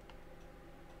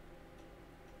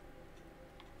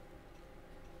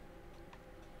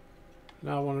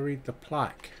 Now I want to read the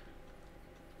plaque.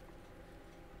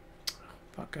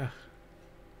 Oh, bugger.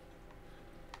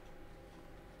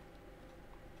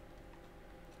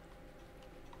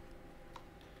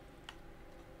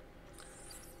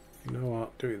 You know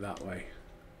what? Do it that way.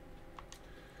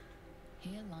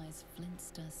 Here lies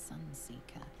Flintster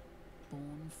Sunseeker,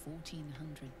 born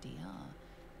 1400 DR,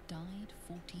 died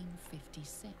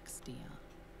 1456 DR.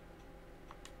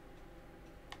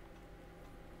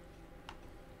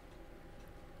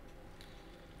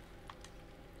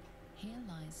 Here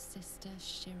lies Sister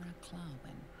Shira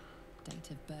Clarwin, date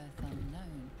of birth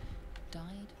unknown,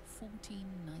 died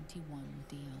 1491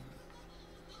 DR.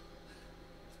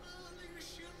 Darling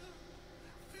Shira,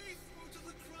 faithful to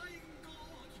the crying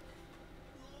god,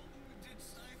 long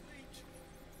didst I wait,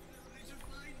 only to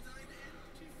find thine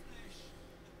empty flesh.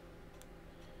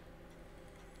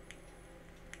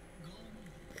 Gone,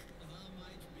 thou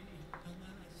might be,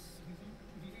 alas.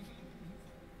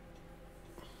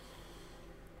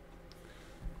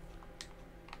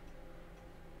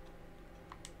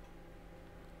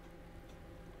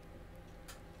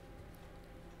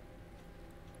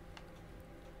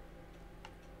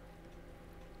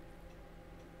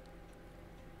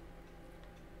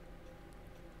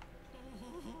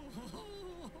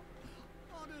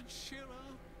 Honored Shira,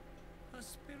 her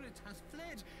spirit hath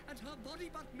fled, and her body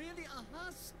but merely a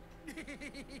husk.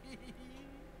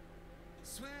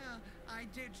 Swear I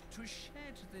did to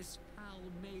shed this foul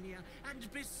mania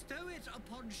and bestow it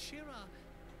upon Shira.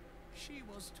 She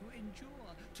was to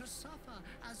endure, to suffer,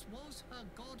 as was her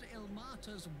god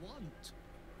Ilmata's wont.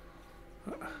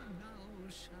 Who now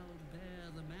shall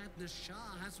bear the madness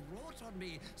Shah has wrought on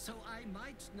me, so I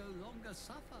might no longer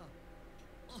suffer?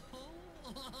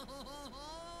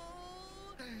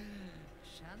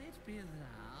 Shall it be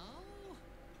thou?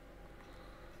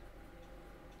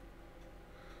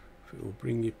 If it will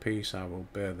bring you peace, I will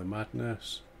bear the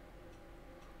madness.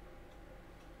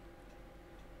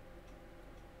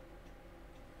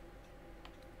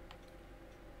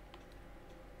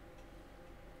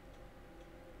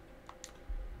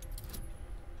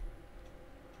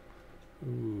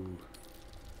 Ooh.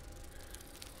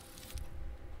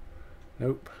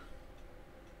 Nope.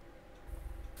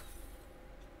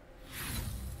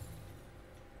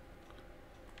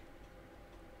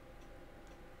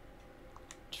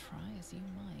 Try as you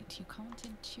might, you can't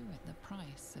intuit the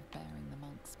price of bearing the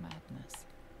monk's madness.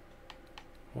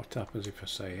 What happens if I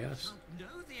say yes?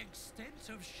 Know the extent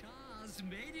of Shah's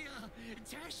mania,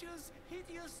 Tasha's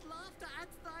hideous laughter at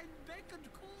thine beck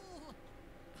and call.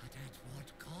 But at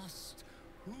what cost?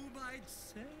 Who might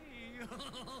say?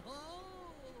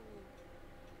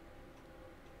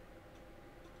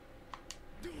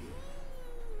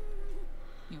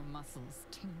 Your muscles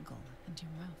tingle and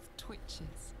your mouth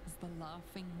twitches as the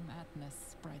laughing madness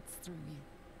spreads through you.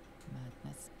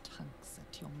 Madness tugs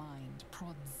at your mind,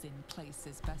 prods in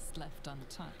places best left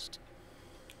untouched.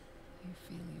 You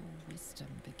feel your wisdom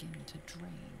begin to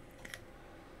drain.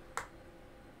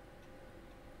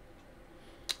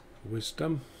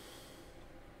 Wisdom.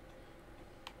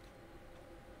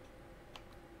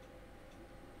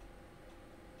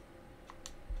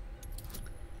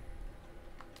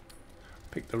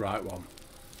 Pick the right one.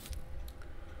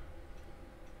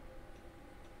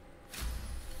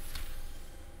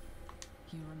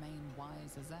 You remain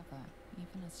wise as ever,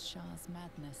 even as Shah's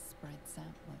madness spreads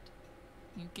outward.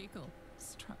 You giggle,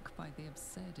 struck by the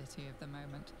absurdity of the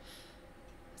moment.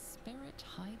 A spirit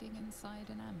hiding inside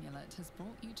an amulet has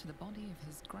brought you to the body of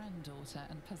his granddaughter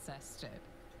and possessed it.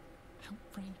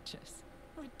 Outrageous,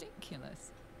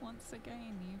 ridiculous. Once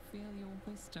again, you feel your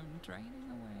wisdom draining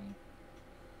away.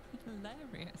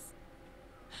 Hilarious.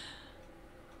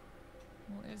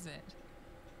 What is it?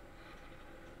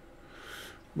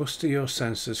 Muster your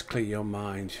senses, clear your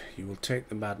mind. You will take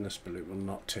the madness, but it will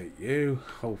not take you.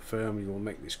 Hold firm, you will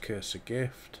make this curse a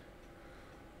gift.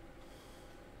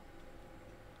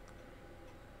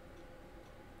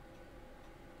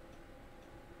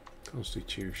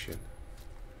 Constitution.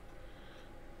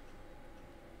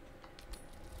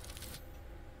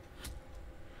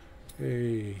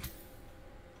 Hey.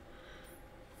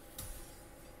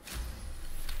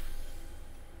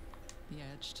 The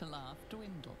urge to laugh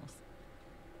dwindles.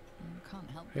 You can't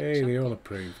help but Hey, they chuckle. all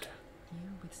approved.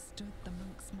 You withstood the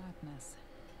monk's madness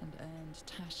and earned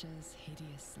Tasha's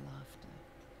hideous laughter.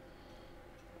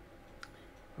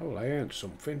 Oh, I earned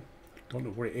something. Don't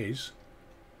know what it is.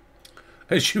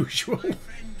 As usual. My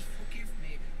friend, forgive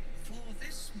me, for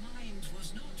this mind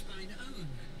was not mine own.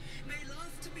 May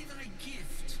laughter be thy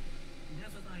gift,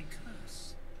 never thy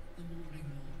curse. The morning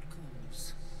Lord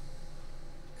calls.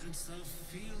 Canst thou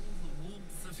feel the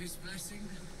warmth of his blessing?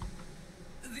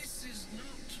 This is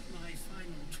not my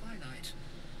final twilight,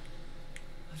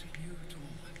 but a new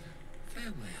dawn.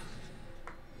 Farewell.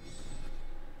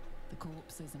 The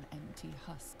corpse is an empty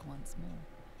husk once more.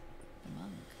 The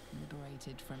monk,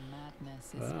 liberated from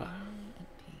madness, is finally at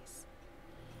peace.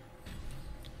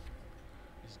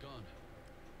 He's gone.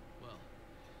 Well,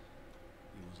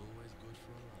 he was always good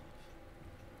for a laugh.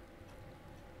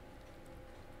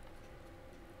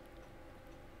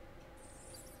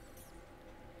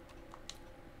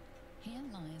 Here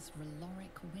lies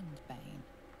Reloric Windbane,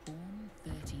 born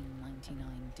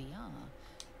 1399 DR,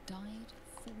 died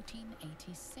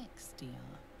 1486 DR.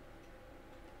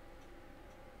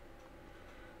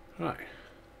 Right.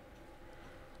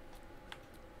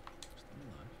 Still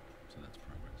alive, so that's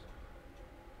progress.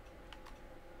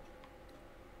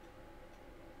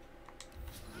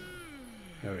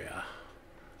 There we are.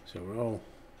 So we're all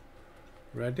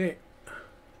ready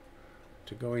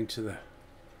to go into the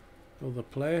other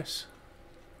place.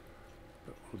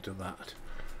 But we'll do that.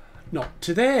 Not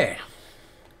today.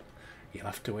 You'll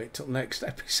have to wait till next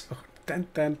episode. Dun,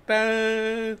 dun,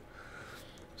 dun.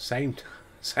 Same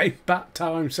bat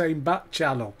time, same bat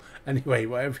channel. Anyway,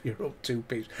 whatever you're up to,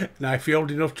 peeps. Now, if you're old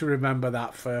enough to remember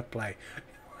that, fair play.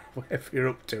 Whatever you're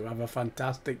up to, have a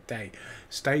fantastic day.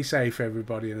 Stay safe,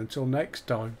 everybody, and until next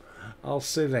time, I'll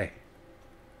see you.